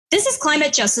This is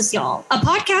Climate Justice, Y'all, a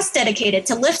podcast dedicated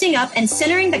to lifting up and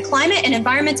centering the climate and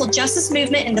environmental justice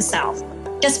movement in the South.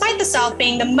 Despite the South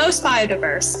being the most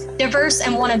biodiverse, diverse,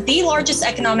 and one of the largest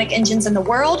economic engines in the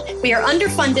world, we are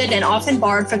underfunded and often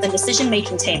barred from the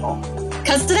decision-making table.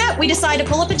 Because of that, we decided to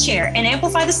pull up a chair and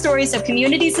amplify the stories of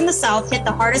communities in the South hit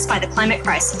the hardest by the climate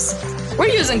crisis. We're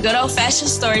using good old-fashioned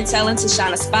storytelling to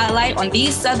shine a spotlight on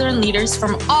these Southern leaders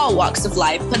from all walks of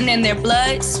life, putting in their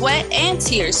blood, sweat, and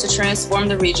tears to transform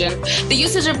the region. The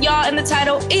usage of y'all in the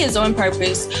title is on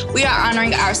purpose. We are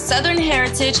honoring our Southern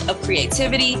heritage of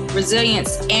creativity,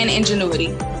 resilience, and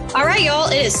ingenuity. All right,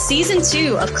 y'all, it is season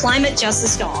 2 of Climate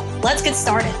Justice, Y'all. Let's get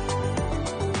started.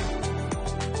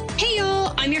 Hey,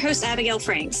 y'all, I'm your host, Abigail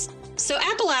Franks. So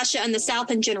Appalachia and the South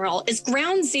in general is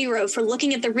ground zero for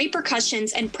looking at the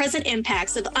repercussions and present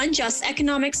impacts of unjust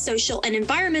economic, social, and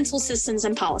environmental systems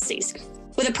and policies,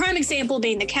 with a prime example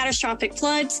being the catastrophic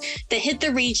floods that hit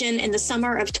the region in the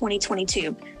summer of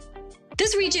 2022.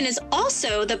 This region is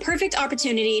also the perfect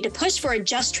opportunity to push for a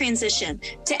just transition,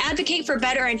 to advocate for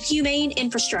better and humane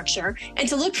infrastructure, and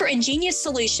to look for ingenious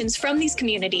solutions from these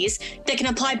communities that can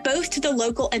apply both to the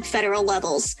local and federal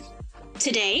levels.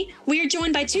 Today, we are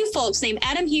joined by two folks named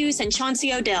Adam Hughes and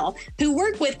Chauncey Odell, who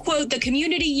work with, quote, the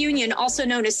Community Union, also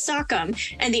known as SOCM,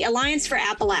 and the Alliance for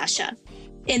Appalachia.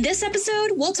 In this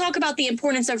episode, we'll talk about the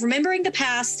importance of remembering the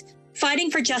past,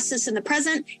 fighting for justice in the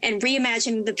present, and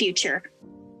reimagining the future.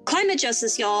 Climate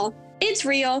justice, y'all. It's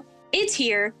real, it's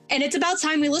here, and it's about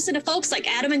time we listen to folks like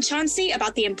Adam and Chauncey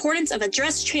about the importance of a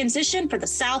just transition for the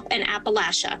South and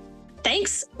Appalachia.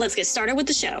 Thanks. Let's get started with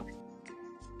the show.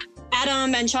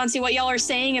 Adam and Chauncey, what y'all are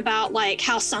saying about like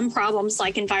how some problems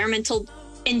like environmental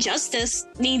injustice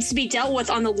needs to be dealt with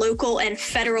on the local and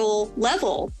federal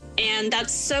level. And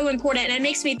that's so important. And it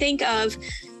makes me think of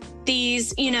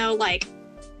these, like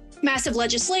massive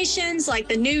legislations like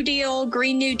the New Deal,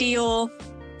 Green New Deal,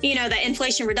 the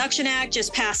Inflation Reduction Act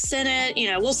just passed Senate.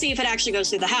 We'll see if it actually goes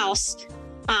through the House.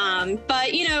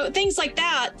 But things like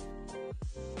that,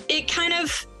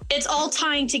 it's all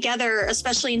tying together,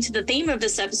 especially into the theme of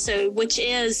this episode, which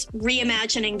is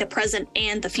reimagining the present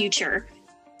and the future.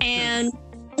 And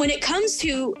when it comes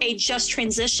to a just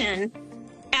transition,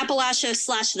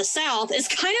 Appalachia / the South is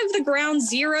kind of the ground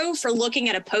zero for looking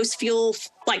at a post-fuel,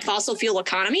 fossil fuel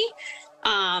economy.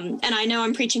 And I know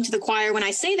I'm preaching to the choir when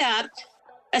I say that,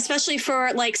 especially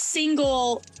for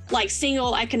single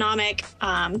economic,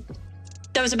 that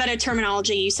was a better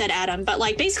terminology you said, Adam, but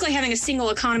basically having a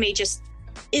single economy just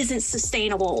isn't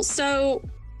sustainable. So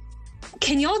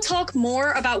can y'all talk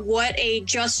more about what a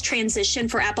just transition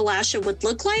for Appalachia would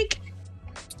look like?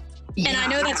 Yeah. And I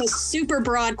know that's a super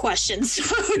broad question, so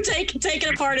take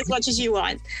it apart as much as you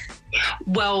want.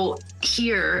 Well,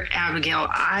 here, Abigail,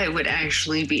 I would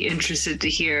actually be interested to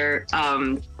hear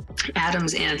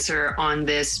Adam's answer on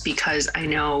this, because I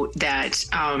know that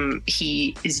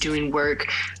he is doing work,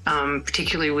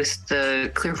 particularly with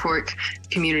the Clear Fork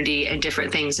community and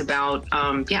different things about,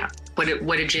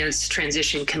 what a just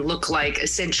transition can look like.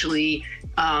 Essentially,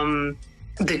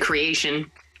 the creation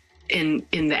in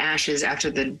the ashes after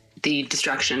the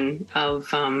destruction of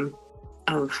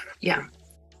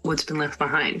what's been left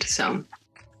behind. So.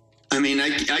 I mean, I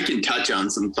can touch on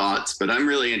some thoughts, but I'm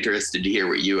really interested to hear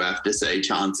what you have to say,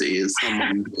 Chauncey, as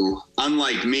someone who,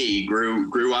 unlike me,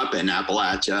 grew up in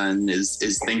Appalachia and is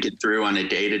thinking through on a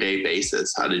day-to-day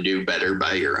basis how to do better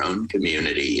by your own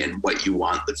community and what you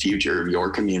want the future of your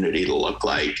community to look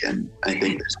like. And I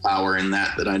think there's power in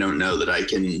that I don't know that I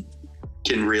can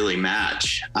really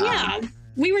match.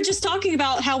 We were just talking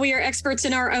about how we are experts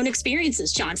in our own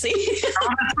experiences, Chauncey.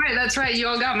 That's right. You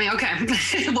all got me. Okay.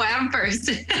 Well, I'm first.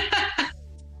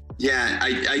 Yeah,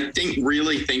 I think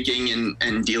really thinking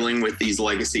and dealing with these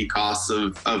legacy costs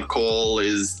of coal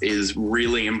is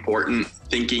really important.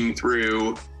 Thinking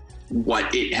through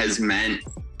what it has meant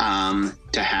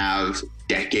to have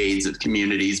decades of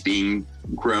communities being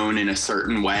grown in a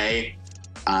certain way,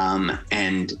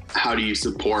 and how do you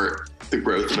support the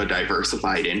growth of a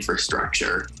diversified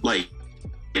infrastructure.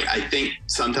 I think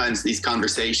sometimes these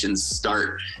conversations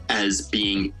start as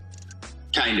being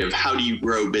kind of how do you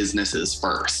grow businesses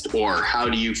first, or how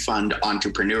do you fund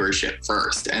entrepreneurship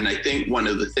first? And I think one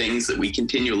of the things that we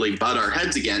continually butt our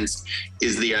heads against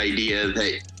is the idea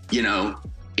that,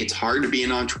 it's hard to be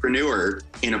an entrepreneur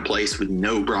in a place with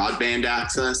no broadband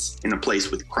access, in a place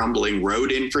with crumbling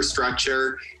road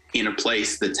infrastructure, in a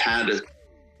place that's had a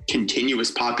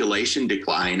continuous population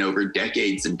decline over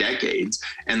decades and decades.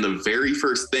 And the very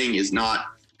first thing is not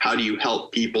how do you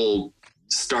help people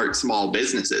start small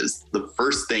businesses. The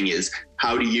first thing is,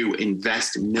 how do you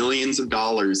invest millions of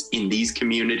dollars in these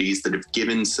communities that have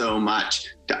given so much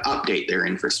to update their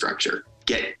infrastructure?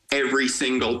 Get every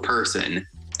single person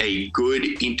a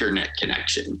good internet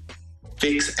connection.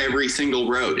 Fix every single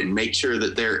road and make sure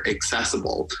that they're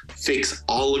accessible. Fix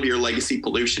all of your legacy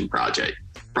pollution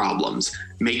problems.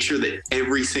 Make sure that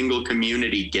every single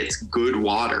community gets good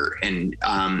water and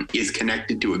is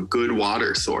connected to a good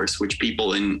water source, which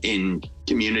people in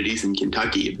communities in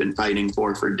Kentucky have been fighting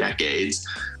for decades.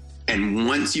 And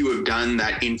once you have done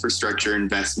that infrastructure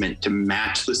investment to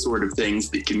match the sort of things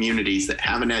that communities that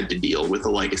haven't had to deal with the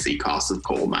legacy costs of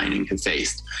coal mining have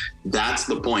faced, that's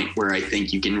the point where I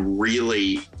think you can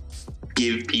really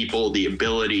give people the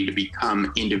ability to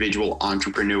become individual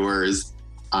entrepreneurs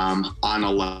on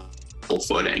a level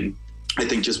footing. I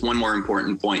think just one more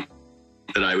important point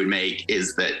that I would make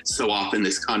is that so often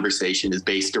this conversation is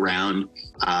based around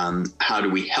how do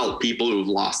we help people who have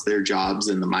lost their jobs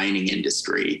in the mining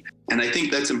industry. And I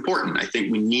think that's important. I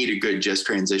think we need a good just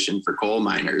transition for coal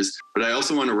miners. But I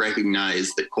also want to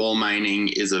recognize that coal mining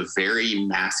is a very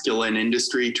masculine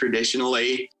industry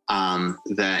traditionally,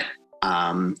 that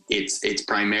it's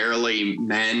primarily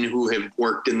men who have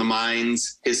worked in the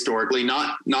mines historically,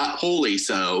 not wholly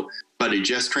so, but a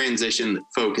just transition that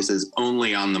focuses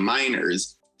only on the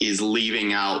miners is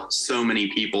leaving out so many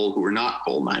people who are not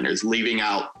coal miners, leaving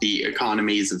out the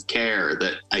economies of care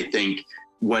that I think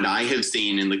what I have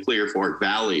seen in the Clear Fork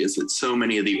Valley is that so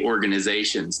many of the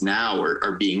organizations now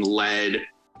are being led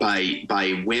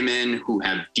by women who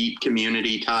have deep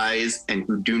community ties and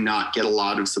who do not get a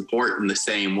lot of support in the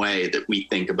same way that we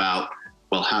think about,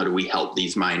 well, how do we help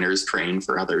these miners train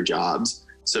for other jobs?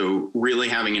 So really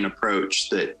having an approach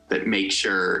that makes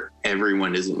sure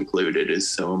everyone is included is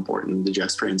so important in the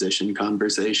just transition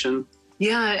conversation.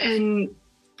 Yeah, and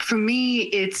for me,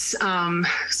 it's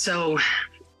so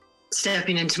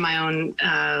stepping into my own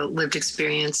lived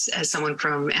experience as someone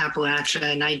from Appalachia,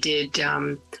 and I did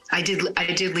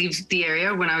leave the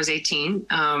area when I was 18,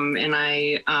 and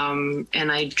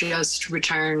I just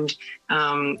returned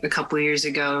a couple of years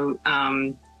ago,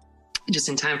 just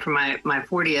in time for my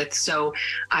 40th. So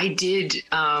I did,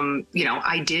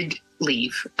 I did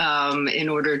leave in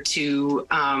order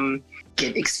to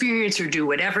get experience or do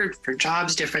whatever for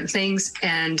jobs, different things.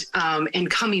 And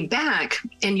coming back,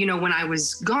 and, when I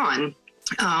was gone,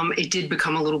 it did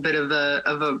become a little bit of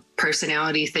a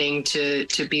personality thing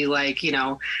to be like,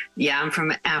 I'm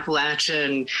from Appalachia,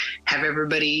 and have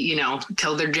everybody,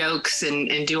 tell their jokes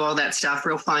and do all that stuff,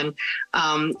 real fun.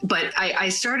 But I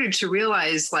started to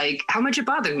realize like how much it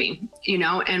bothered me,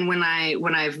 and when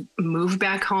I've moved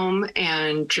back home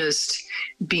and just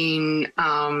being,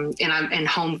 and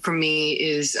home for me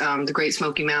is the Great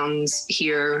Smoky Mountains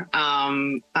here,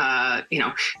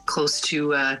 close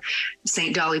to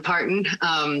St. Dolly Parton.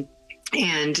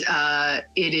 And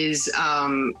it is,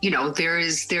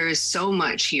 there is so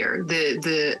much here.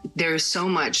 There's so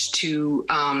much to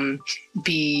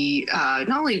be not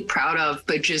only proud of,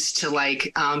 but just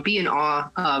to be in awe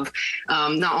of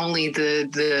not only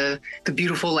the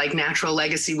beautiful natural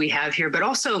legacy we have here, but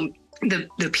also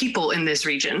the people in this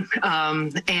region.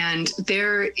 And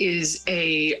there is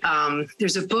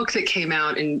there's a book that came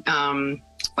out in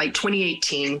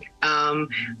 2018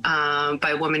 by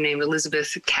a woman named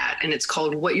Elizabeth Catt, and it's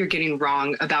called What You're Getting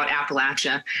Wrong About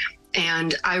Appalachia.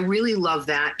 And I really love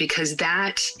that because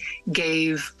that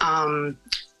gave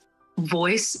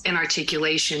voice and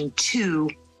articulation to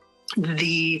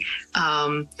the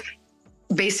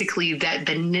basically that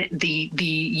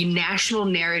the national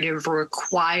narrative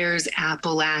requires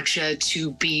Appalachia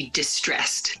to be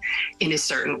distressed in a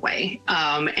certain way,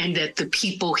 and that the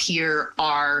people here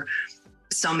are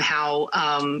somehow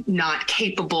not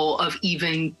capable of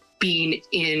even being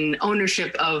in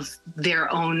ownership of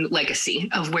their own legacy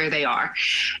of where they are.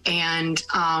 And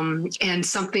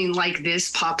something like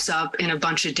this pops up in a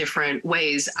bunch of different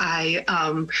ways. I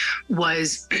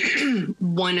was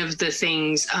one of the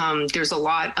things, there's a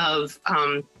lot of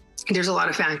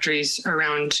factories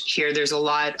around here. There's a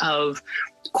lot of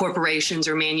corporations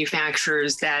or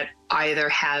manufacturers that either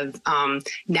have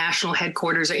national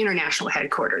headquarters or international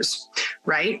headquarters,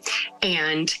 right?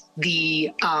 And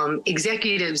the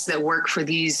executives that work for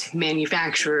these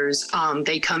manufacturers,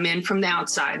 they come in from the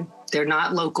outside. They're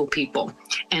not local people,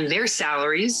 and their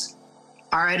salaries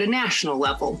are at a national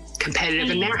level,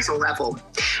 competitive and national level.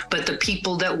 But the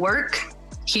people that work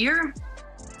here,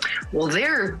 well,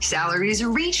 their salaries are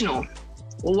regional.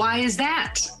 Well, why is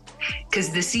that? Because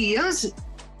the CEO's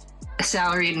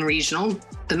salary isn't regional,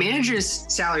 the manager's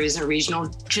salary isn't regional,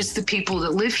 just the people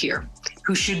that live here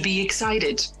who should be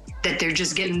excited that they're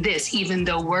just getting this, even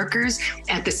though workers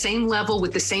at the same level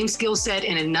with the same skill set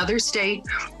in another state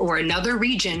or another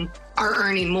region are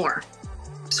earning more.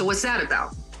 So what's that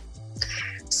about?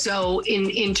 So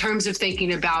in terms of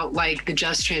thinking about like the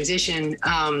just transition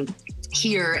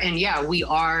here, and yeah, we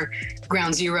are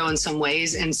ground zero in some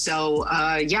ways. And so,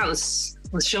 yeah, let's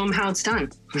show them how it's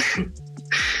done.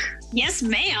 Yes,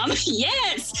 ma'am.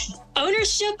 Yes.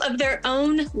 Ownership of their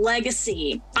own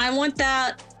legacy. I want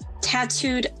that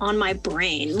tattooed on my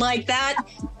brain. Like that,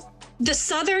 the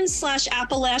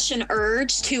Southern/Appalachian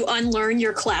urge to unlearn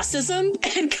your classism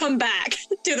and come back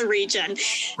to the region.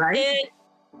 Right.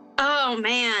 Oh,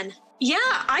 man. Yeah,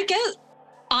 I guess,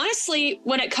 honestly,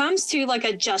 when it comes to like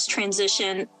a just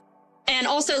transition, and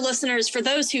also listeners, for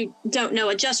those who don't know,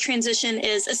 a just transition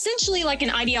is essentially like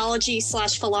an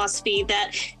ideology/philosophy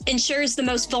that ensures the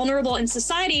most vulnerable in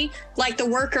society, like the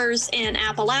workers in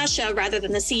Appalachia rather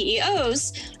than the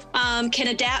CEOs, can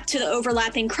adapt to the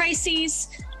overlapping crises.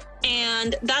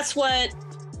 And that's what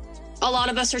a lot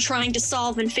of us are trying to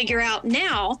solve and figure out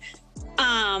now.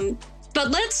 But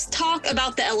let's talk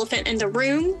about the elephant in the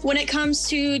room when it comes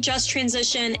to just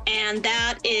transition, and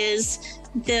that is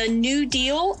the New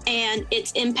Deal and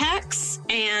its impacts.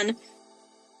 And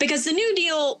because the New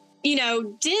Deal, you know,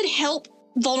 did help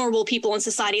vulnerable people in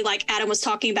society, like Adam was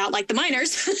talking about, like the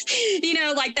miners, you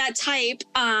know, like that type,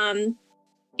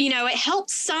 you know, it helped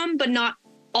some, but not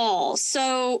all.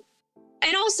 So,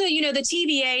 and also, you know, the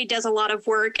TVA does a lot of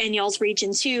work in y'all's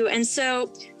region too. And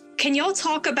so can y'all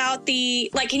talk about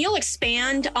can y'all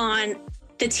expand on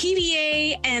the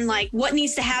TVA and like what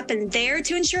needs to happen there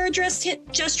to ensure a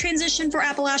just transition for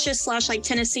Appalachia / like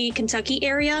Tennessee, Kentucky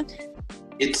area?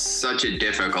 It's such a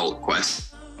difficult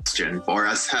question for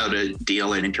us, how to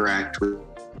deal and interact with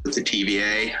the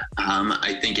TVA.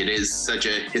 I think it is such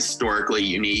a historically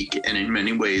unique and in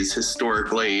many ways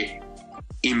historically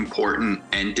important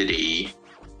entity,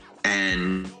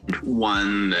 and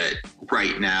one that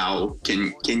right now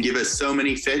can give us so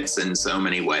many fits in so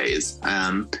many ways.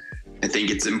 I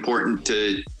think it's important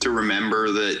to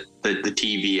remember that the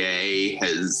TVA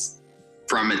has,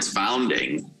 from its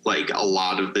founding, like a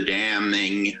lot of the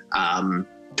damming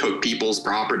took people's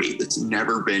property that's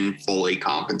never been fully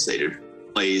compensated.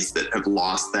 Ways that have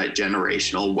lost that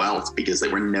generational wealth because they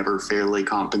were never fairly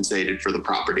compensated for the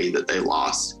property that they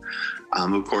lost.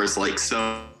 Of course, like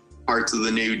so parts of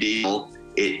the New Deal,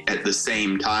 it at the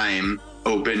same time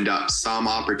opened up some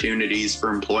opportunities for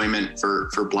employment for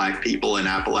Black people in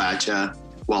Appalachia,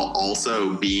 while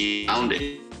also being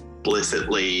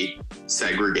explicitly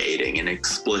segregating and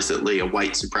explicitly a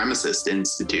white supremacist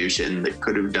institution that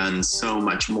could have done so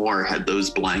much more had those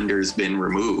blinders been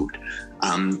removed.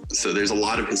 So there's a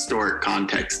lot of historic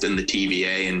context in the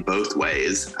TVA in both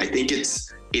ways. I think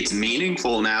it's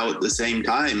meaningful now at the same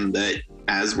time that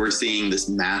as we're seeing this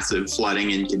massive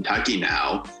flooding in Kentucky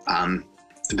now,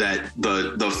 that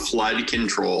the flood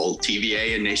control,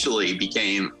 TVA initially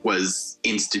was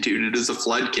instituted as a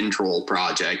flood control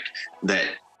project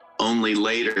that only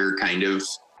later kind of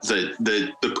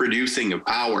the producing of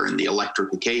power and the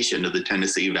electrification of the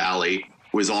Tennessee Valley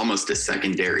was almost a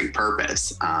secondary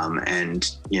purpose. And,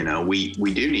 you know, we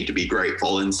do need to be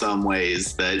grateful in some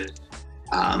ways that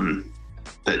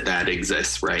that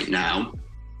exists right now.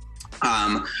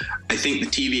 I think the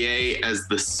TVA as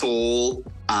the sole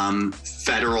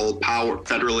federally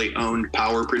owned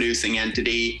power producing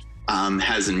entity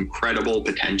has incredible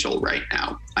potential right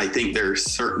now. I think there are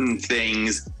certain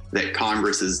things that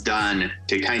Congress has done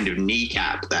to kind of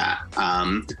kneecap that.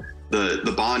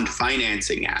 The Bond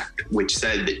Financing Act, which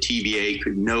said that TVA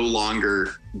could no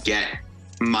longer get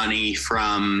money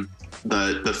from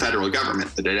the federal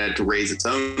government, that it had to raise its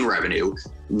own revenue,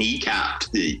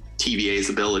 kneecapped the TVA's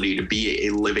ability to be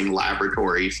a living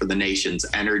laboratory for the nation's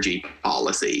energy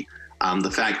policy.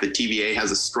 The fact that TVA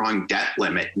has a strong debt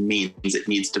limit means it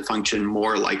needs to function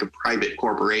more like a private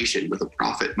corporation with a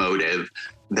profit motive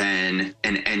than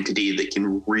an entity that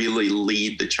can really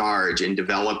lead the charge in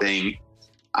developing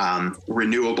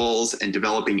renewables and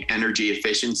developing energy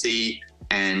efficiency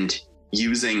and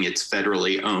using its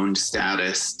federally owned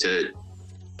status to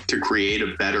create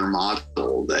a better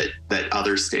model that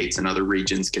other states and other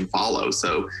regions can follow.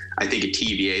 So I think a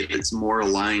TVA that's more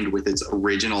aligned with its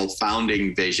original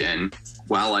founding vision,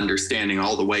 while understanding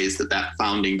all the ways that that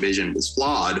founding vision was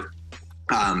flawed,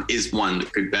 is one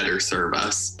that could better serve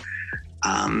us.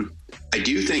 I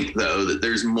do think, though, that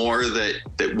there's more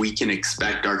that we can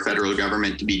expect our federal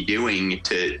government to be doing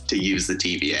to use the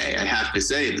TVA. I have to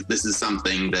say that this is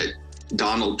something that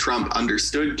Donald Trump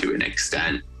understood to an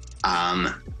extent.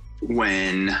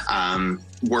 when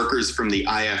workers from the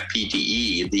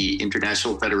IFPTE, the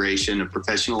International Federation of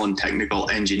Professional and Technical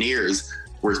Engineers,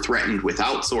 were threatened with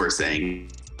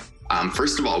outsourcing.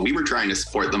 First of all, we were trying to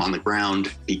support them on the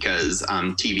ground because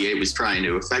TVA was trying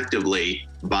to effectively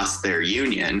bust their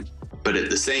union. But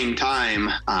at the same time,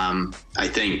 I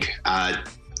think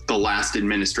the last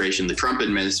administration, the Trump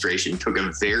administration, took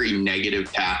a very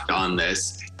negative tact on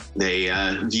this. They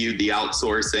viewed the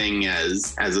outsourcing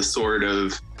as a sort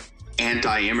of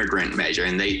anti-immigrant measure,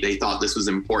 and they thought this was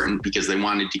important because they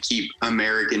wanted to keep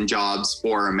American jobs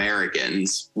for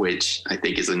Americans, which I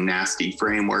think is a nasty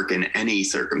framework in any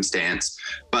circumstance.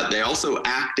 But they also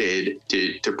acted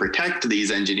to protect these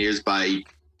engineers by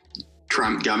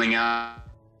Trump coming out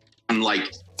and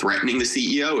threatening the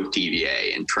CEO of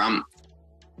TVA, and Trump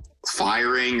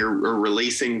firing or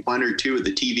releasing one or two of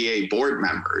the TVA board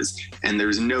members. And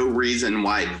there's no reason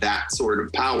why that sort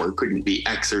of power couldn't be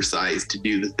exercised to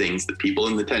do the things that people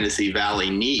in the Tennessee Valley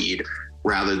need,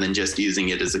 rather than just using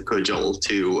it as a cudgel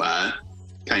to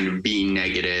kind of be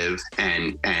negative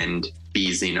and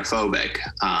be xenophobic.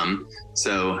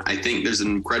 So I think there's an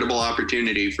incredible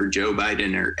opportunity for Joe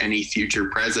Biden or any future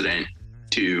president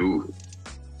to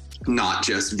not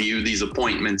just view these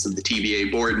appointments of the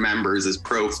TVA board members as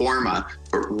pro forma,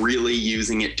 but really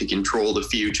using it to control the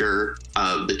future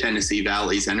of the Tennessee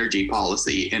Valley's energy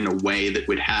policy in a way that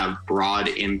would have broad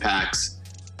impacts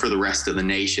for the rest of the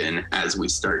nation as we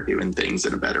start doing things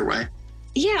in a better way.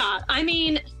 Yeah, I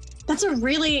mean,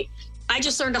 I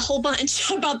just learned a whole bunch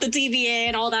about the TVA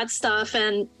and all that stuff.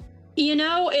 And,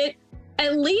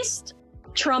 at least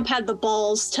Trump had the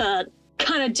balls to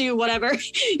kind of do whatever,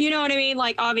 you know what I mean?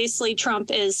 Obviously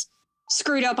Trump is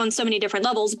screwed up on so many different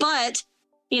levels, but,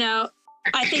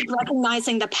 I think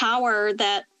recognizing the power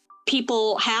that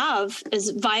people have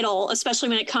is vital, especially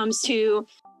when it comes to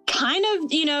kind of,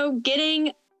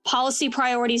 getting policy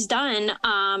priorities done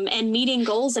and meeting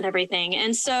goals and everything.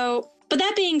 And so, but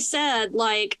that being said,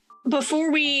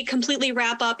 before we completely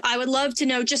wrap up, I would love to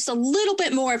know just a little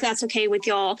bit more, if that's okay with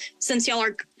y'all, since y'all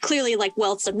are clearly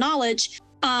wealths of knowledge.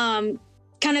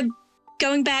 Kind of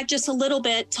going back just a little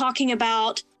bit, talking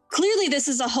about clearly this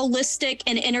is a holistic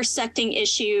and intersecting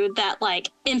issue that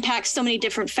impacts so many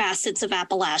different facets of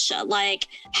Appalachia,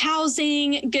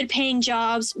 housing, good paying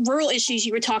jobs, rural issues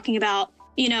you were talking about,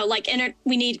 we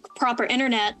need proper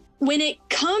internet. When it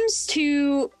comes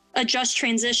to a just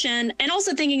transition and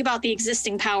also thinking about the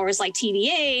existing powers like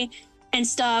TVA and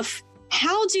stuff,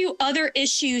 how do other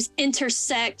issues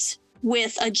intersect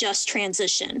with a just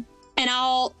transition? And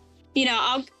I'll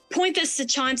point this to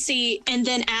Chauncey and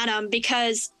then Adam,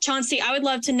 because Chauncey, I would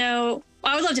love to know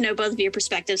both of your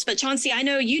perspectives, but Chauncey, I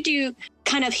know you do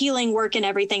kind of healing work and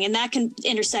everything, and that can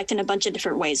intersect in a bunch of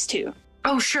different ways too.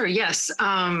 Oh, sure. Yes.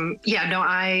 My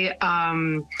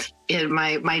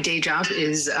day job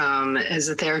is as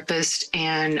a therapist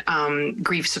and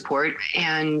grief support,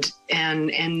 and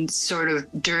sort of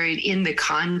in the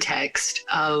context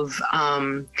of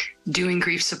doing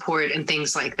grief support and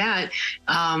things like that,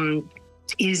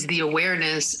 is the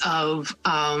awareness of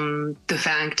the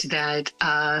fact that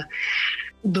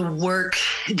the work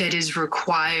that is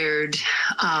required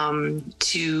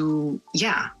to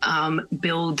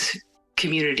build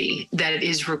community, that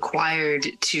is required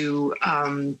to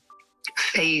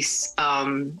face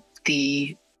and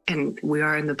we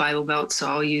are in the Bible Belt, so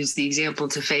I'll use the example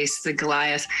to face the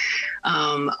Goliath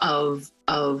of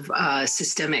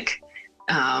systemic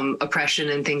oppression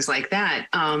and things like that.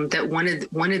 That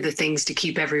one of the things to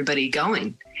keep everybody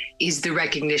going is the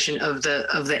recognition of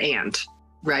the and,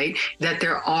 right? That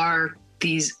there are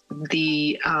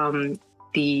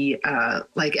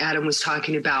like Adam was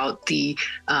talking about, the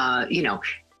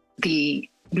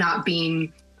not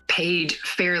being paid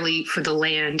fairly for the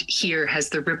land here has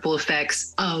the ripple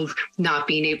effects of not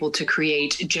being able to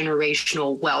create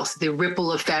generational wealth. The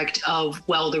ripple effect of,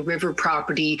 the river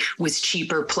property was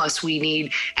cheaper, plus we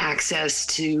need access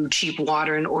to cheap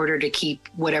water in order to keep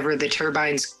whatever the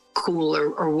turbines cool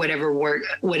or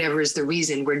whatever is the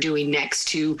reason we're doing next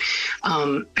to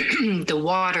the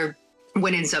water.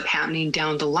 What ends up happening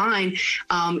down the line,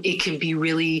 it can be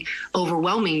really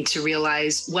overwhelming to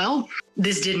realize,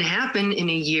 this didn't happen in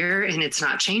a year and it's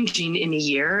not changing in a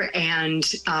year. And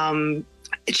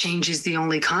change is the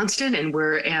only constant, and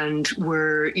we're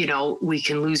we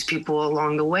can lose people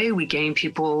along the way. We gain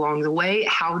people along the way.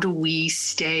 How do we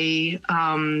stay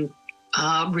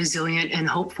resilient and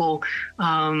hopeful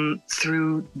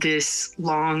through this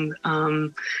long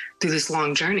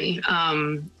journey?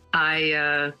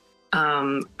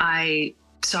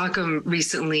 Sockham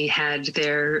recently had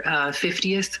their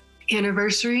 50th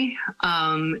anniversary.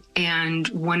 And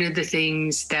one of the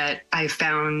things that I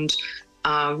found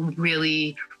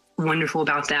really wonderful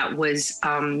about that was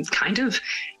kind of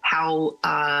how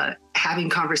having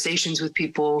conversations with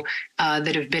people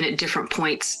that have been at different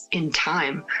points in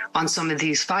time on some of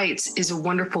these fights is a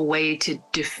wonderful way to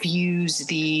diffuse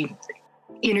the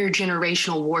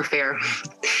intergenerational warfare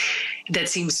that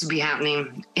seems to be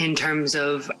happening in terms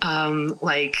of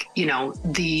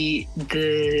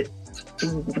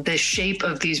the shape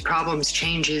of these problems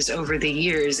changes over the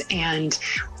years. And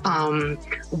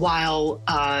while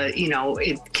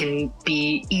it can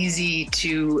be easy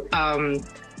to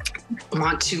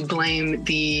want to blame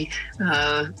the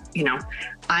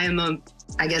I am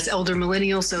I guess elder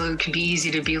millennial, so it can be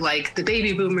easy to be like, the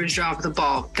baby boomers dropped the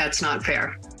ball. That's not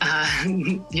fair.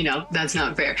 That's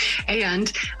not fair.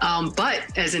 And,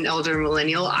 but as an elder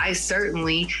millennial, I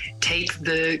certainly take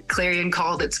the clarion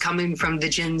call that's coming from the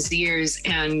Gen Zers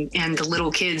and the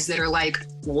little kids that are like,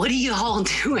 what are you all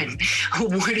doing?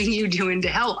 What are you doing to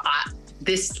help?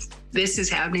 This is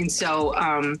happening. So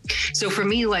for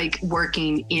me, like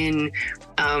working in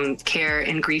care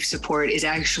and grief support is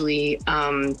actually,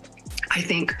 I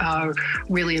think,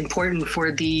 really important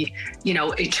for the,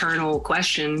 eternal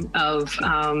question of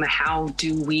how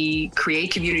do we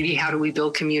create community? How do we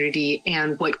build community?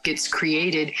 And what gets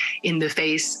created in the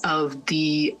face of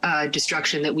the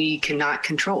destruction that we cannot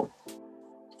control?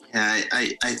 Yeah,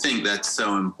 I think that's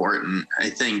so important. I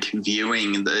think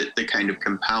viewing the kind of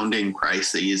compounding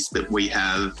crises that we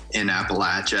have in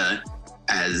Appalachia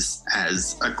as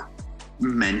a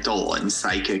mental and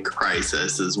psychic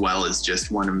crisis, as well as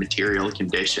just one of material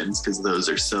conditions, because those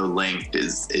are so linked,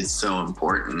 is so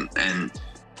important. And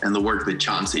the work that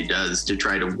Chauncey does to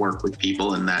try to work with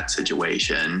people in that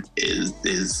situation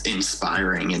is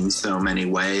inspiring in so many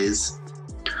ways.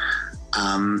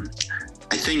 I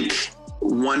think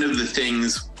one of the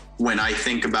things when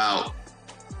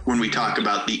we talk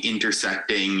about the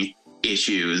intersecting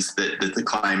issues that the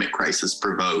climate crisis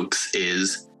provokes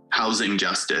is housing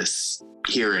justice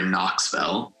here in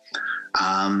Knoxville.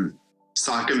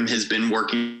 SOCM has been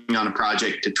working on a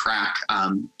project to track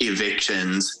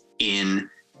evictions in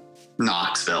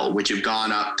Knoxville, which have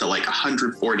gone up to like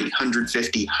 140,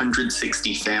 150,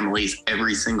 160 families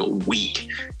every single week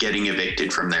getting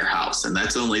evicted from their house. And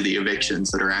that's only the evictions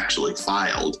that are actually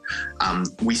filed.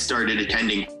 We started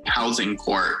attending housing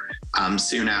court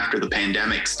soon after the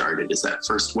pandemic started, as that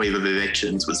first wave of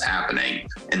evictions was happening,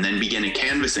 and then began a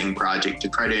canvassing project to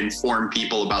try to inform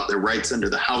people about their rights under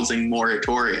the housing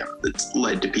moratorium that's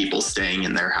led to people staying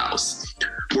in their house.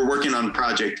 We're working on a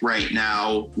project right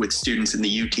now with students in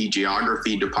the UT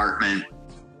Geography department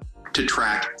to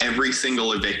track every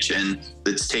single eviction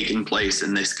that's taken place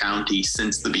in this county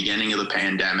since the beginning of the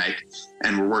pandemic.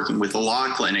 And we're working with a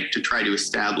law clinic to try to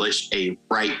establish a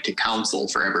right to counsel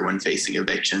for everyone facing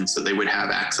eviction, so they would have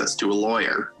access to a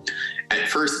lawyer. At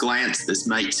first glance, this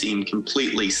might seem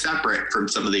completely separate from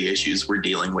some of the issues we're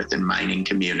dealing with in mining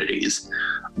communities.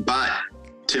 But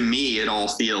to me, it all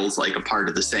feels like a part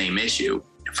of the same issue.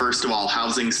 First of all,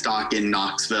 housing stock in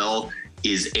Knoxville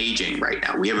is aging right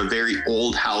now. We have a very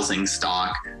old housing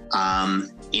stock,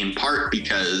 in part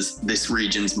because this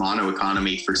region's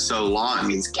monoeconomy for so long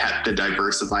has kept a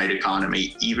diversified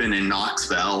economy, even in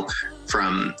Knoxville,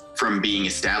 from being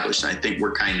established. I think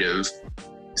we're kind of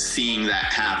seeing that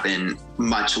happen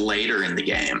much later in the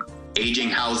game. Aging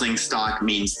housing stock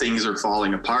means things are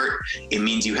falling apart. It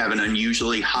means you have an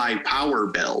unusually high power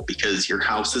bill because your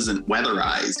house isn't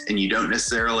weatherized and you don't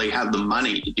necessarily have the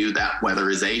money to do that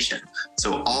weatherization.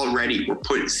 So already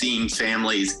we're seeing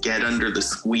families get under the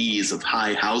squeeze of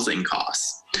high housing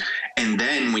costs. And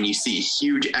then when you see a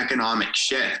huge economic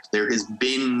shift, there has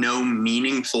been no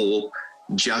meaningful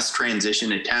just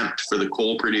transition attempt for the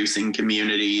coal producing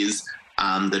communities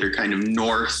that are kind of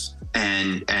north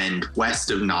and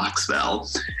west of Knoxville.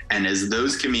 And as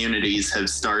those communities have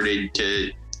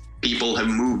people have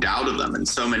moved out of them, and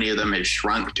so many of them have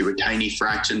shrunk to a tiny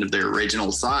fraction of their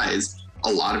original size, a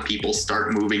lot of people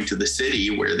start moving to the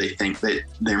city where they think that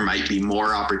there might be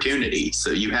more opportunity.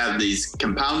 So you have these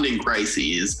compounding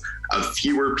crises of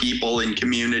fewer people in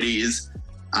communities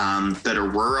that are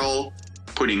rural,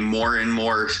 putting more and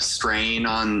more strain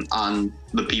on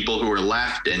the people who are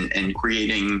left and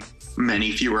creating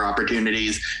many fewer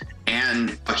opportunities,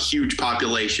 and a huge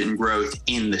population growth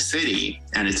in the city.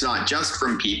 And it's not just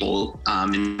from people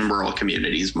in rural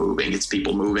communities moving, it's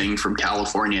people moving from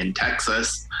California and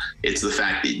Texas. It's the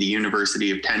fact that the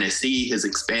University of Tennessee has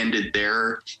expanded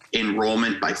their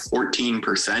enrollment by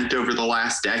 14% over the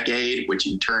last decade, which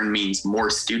in turn means more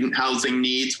student housing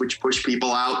needs, which push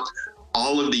people out.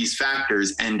 all of these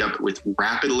factors end up with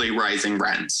rapidly rising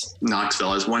rents.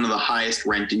 Knoxville has one of the highest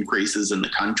rent increases in the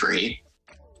country,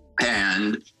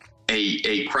 and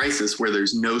a crisis where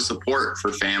there's no support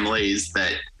for families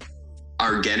that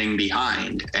are getting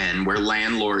behind, and where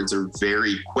landlords are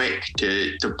very quick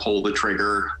to pull the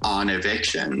trigger on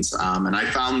evictions. And I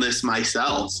found this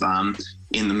myself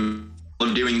in the middle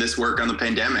of doing this work on the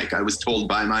pandemic. I was told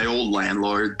by my old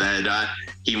landlord that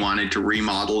he wanted to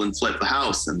remodel and flip the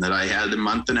house, and that I had a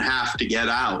month and a half to get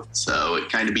out. So it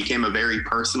kind of became a very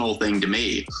personal thing to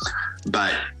me.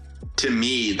 But to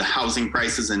me, the housing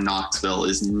crisis in Knoxville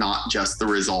is not just the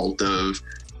result of,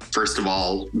 first of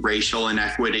all, racial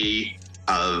inequity,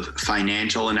 of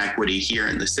financial inequity here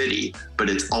in the city, but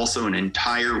it's also an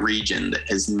entire region that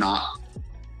has not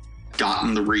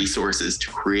gotten the resources to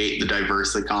create the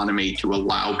diverse economy to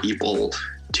allow people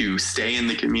to stay in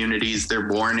the communities they're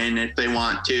born in if they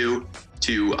want to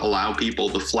allow people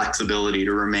the flexibility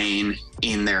to remain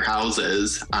in their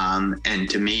houses. And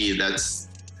to me, that's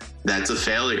a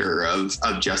failure of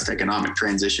just economic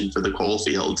transition for the coal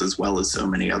fields, as well as so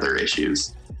many other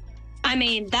issues. I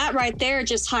mean, that right there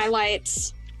just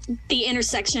highlights the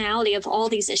intersectionality of all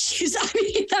these issues. I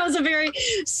mean, that was a very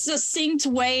succinct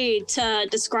way to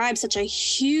describe such a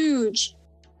huge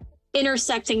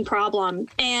intersecting problem.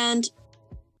 And,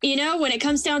 you know, when it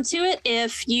comes down to it,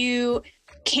 if you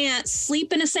can't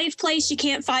sleep in a safe place, you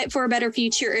can't fight for a better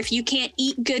future. If you can't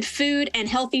eat good food and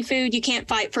healthy food, you can't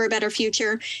fight for a better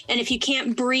future. And if you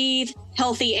can't breathe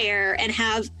healthy air and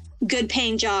have good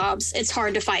paying jobs, it's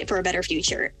hard to fight for a better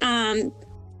future.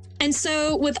 And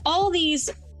so with all these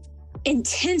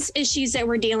intense issues that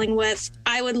we're dealing with,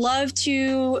 I would love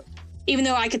to, even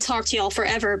though I could talk to y'all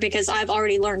forever because I've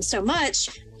already learned so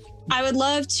much, I would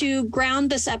love to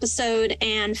ground this episode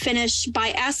and finish by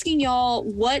asking y'all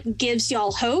what gives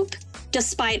y'all hope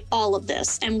despite all of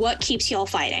this, and what keeps y'all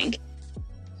fighting.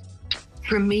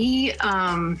 For me,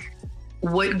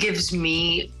 what gives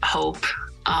me hope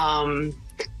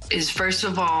is, first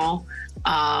of all,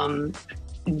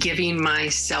 giving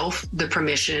myself the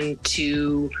permission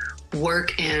to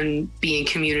work and be in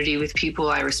community with people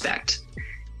I respect.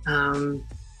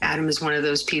 Adam is one of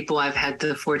those people I've had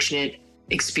the fortunate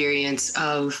experience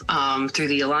of through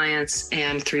the Alliance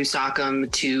and through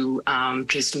SOCM to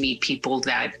just meet people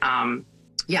that,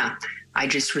 I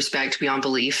just respect beyond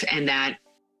belief, and that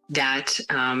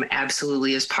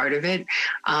absolutely is part of it.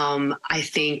 I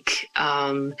think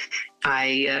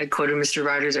I quoted Mr.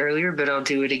 Rogers earlier, but I'll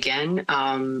do it again.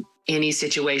 Any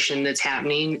situation that's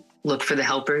happening, look for the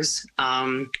helpers.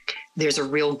 There's a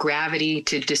real gravity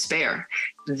to despair.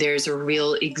 There's a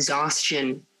real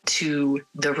exhaustion to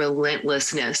the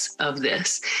relentlessness of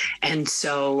this. And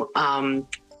so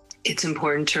it's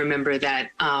important to remember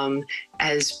that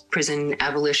as prison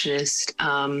abolitionist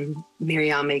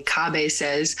Miriam Kabe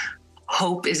says,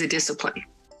 hope is a discipline.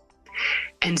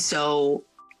 And so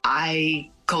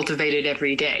I cultivate it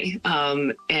every day.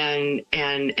 And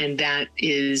that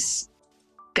is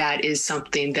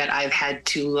something that I've had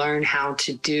to learn how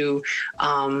to do,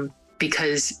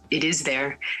 because it is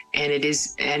there, and it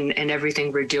is, and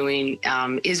everything we're doing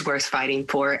is worth fighting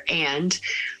for. And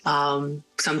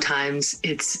sometimes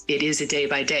it is a day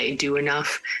by day, do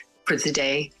enough for the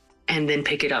day and then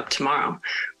pick it up tomorrow.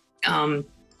 And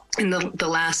the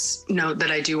last note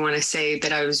that I do want to say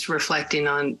that I was reflecting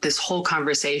on this whole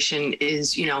conversation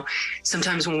is,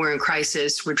 sometimes when we're in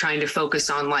crisis, we're trying to focus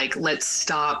on let's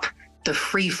stop the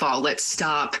free fall, let's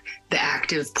stop the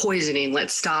active poisoning,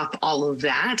 let's stop all of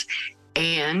that.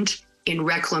 And in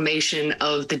reclamation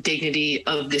of the dignity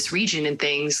of this region and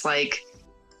things,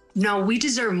 no, we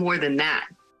deserve more than that.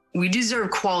 We deserve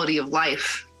quality of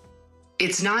life.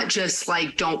 It's not just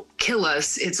don't kill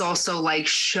us. It's also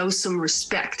show some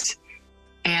respect.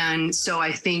 And so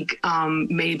I think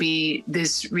maybe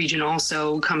this region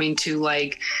also coming to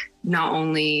not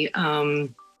only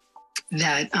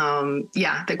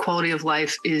that quality of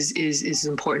life is as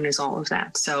important as all of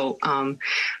that. So, I'll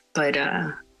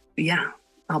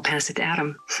pass it to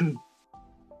Adam.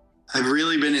 I've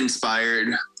really been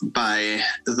inspired by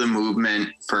the movement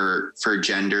for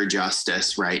gender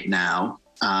justice right now.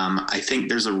 I think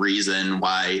there's a reason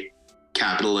why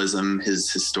capitalism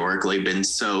has historically been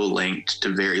so linked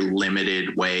to very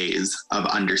limited ways of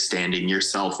understanding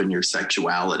yourself and your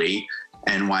sexuality,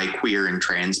 and why queer and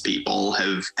trans people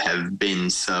have been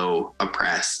so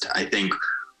oppressed. I think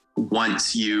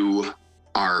once you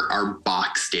are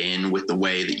boxed in with the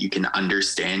way that you can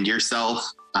understand yourself,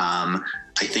 I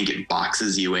think it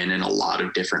boxes you in a lot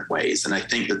of different ways. And I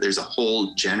think that there's a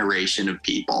whole generation of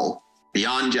people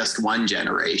beyond just one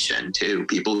generation too,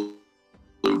 people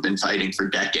who've been fighting for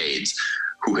decades,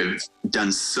 who have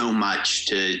done so much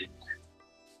to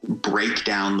break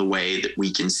down the way that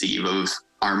we conceive of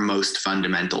our most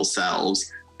fundamental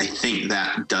selves, I think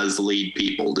that does lead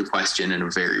people to question in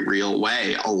a very real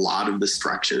way a lot of the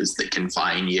structures that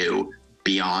confine you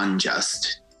beyond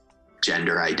just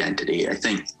gender identity. I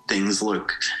think things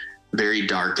look very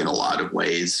dark in a lot of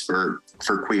ways for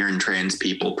queer and trans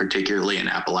people, particularly in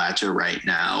Appalachia right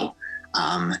now.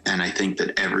 And I think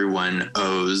that everyone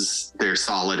owes their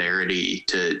solidarity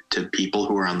to people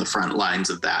who are on the front lines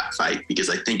of that fight, because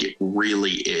I think it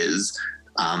really is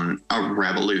a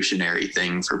revolutionary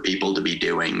thing for people to be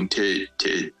doing to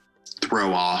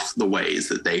throw off the ways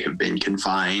that they have been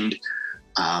confined.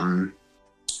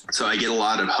 So I get a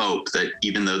lot of hope that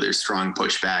even though there's strong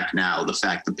pushback now, the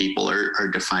fact that people are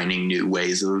defining new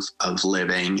ways of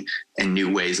living and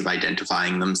new ways of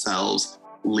identifying themselves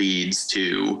leads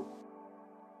to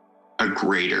a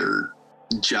greater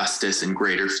justice and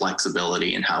greater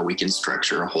flexibility in how we can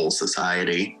structure a whole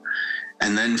society.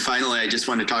 And then finally, I just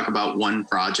want to talk about one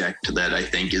project that I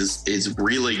think is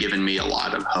really given me a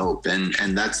lot of hope, and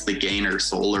that's the Gainer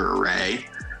Solar Array.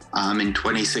 In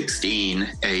 2016,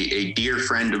 a dear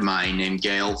friend of mine named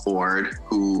Gail Ford,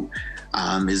 who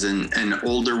is an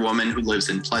older woman who lives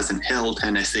in Pleasant Hill,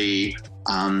 Tennessee,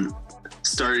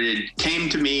 came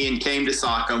to me and came to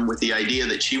Sockham with the idea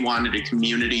that she wanted a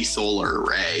community solar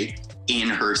array in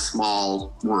her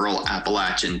small rural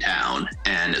Appalachian town.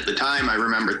 And at the time, I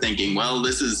remember thinking, well,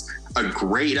 this is a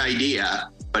great idea,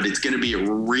 but it's going to be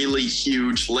a really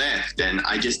huge lift. And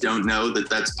I just don't know that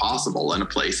that's possible in a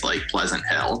place like Pleasant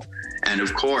Hill. And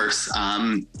of course,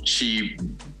 she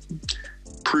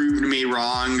proved me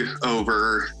wrong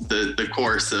over the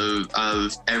course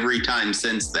of every time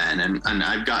since then. And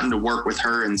I've gotten to work with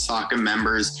her and Sockham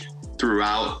members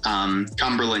throughout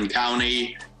Cumberland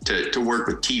County, to work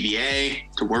with TVA,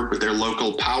 to work with their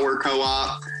local power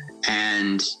co-op.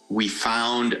 And we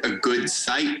found a good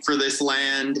site for this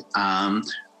land.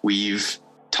 We've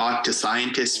talked to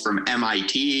scientists from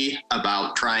MIT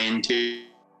about trying to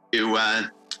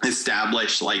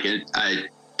establish like a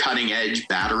cutting edge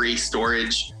battery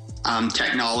storage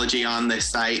technology on this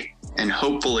site. And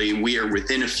hopefully we are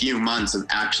within a few months of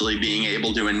actually being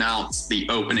able to announce the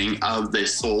opening of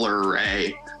this solar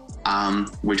array,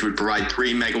 which would provide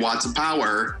 3 megawatts of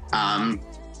power,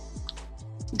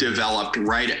 developed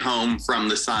right at home from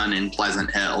the sun in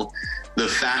Pleasant Hill. The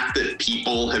fact that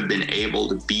people have been able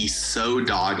to be so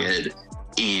dogged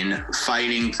in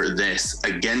fighting for this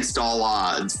against all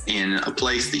odds in a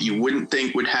place that you wouldn't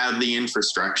think would have the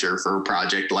infrastructure for a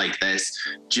project like this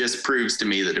just proves to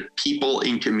me that if people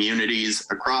in communities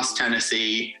across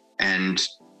Tennessee and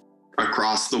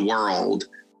across the world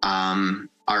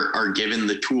are given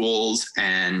the tools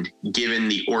and given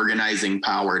the organizing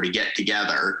power to get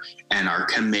together and are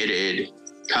committed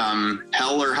come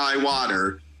hell or high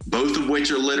water, both of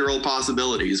which are literal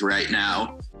possibilities right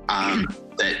now,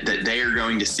 that they are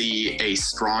going to see a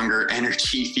stronger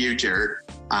energy future,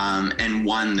 and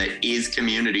one that is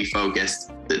community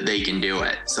focused, that they can do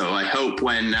it. So I hope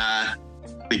when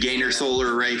the Gainer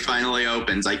Solar Array finally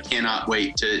opens, I cannot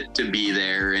wait to be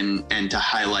there and to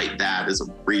highlight that as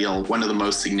one of the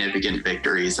most significant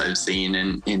victories I've seen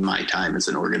in my time as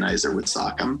an organizer with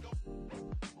Sockham.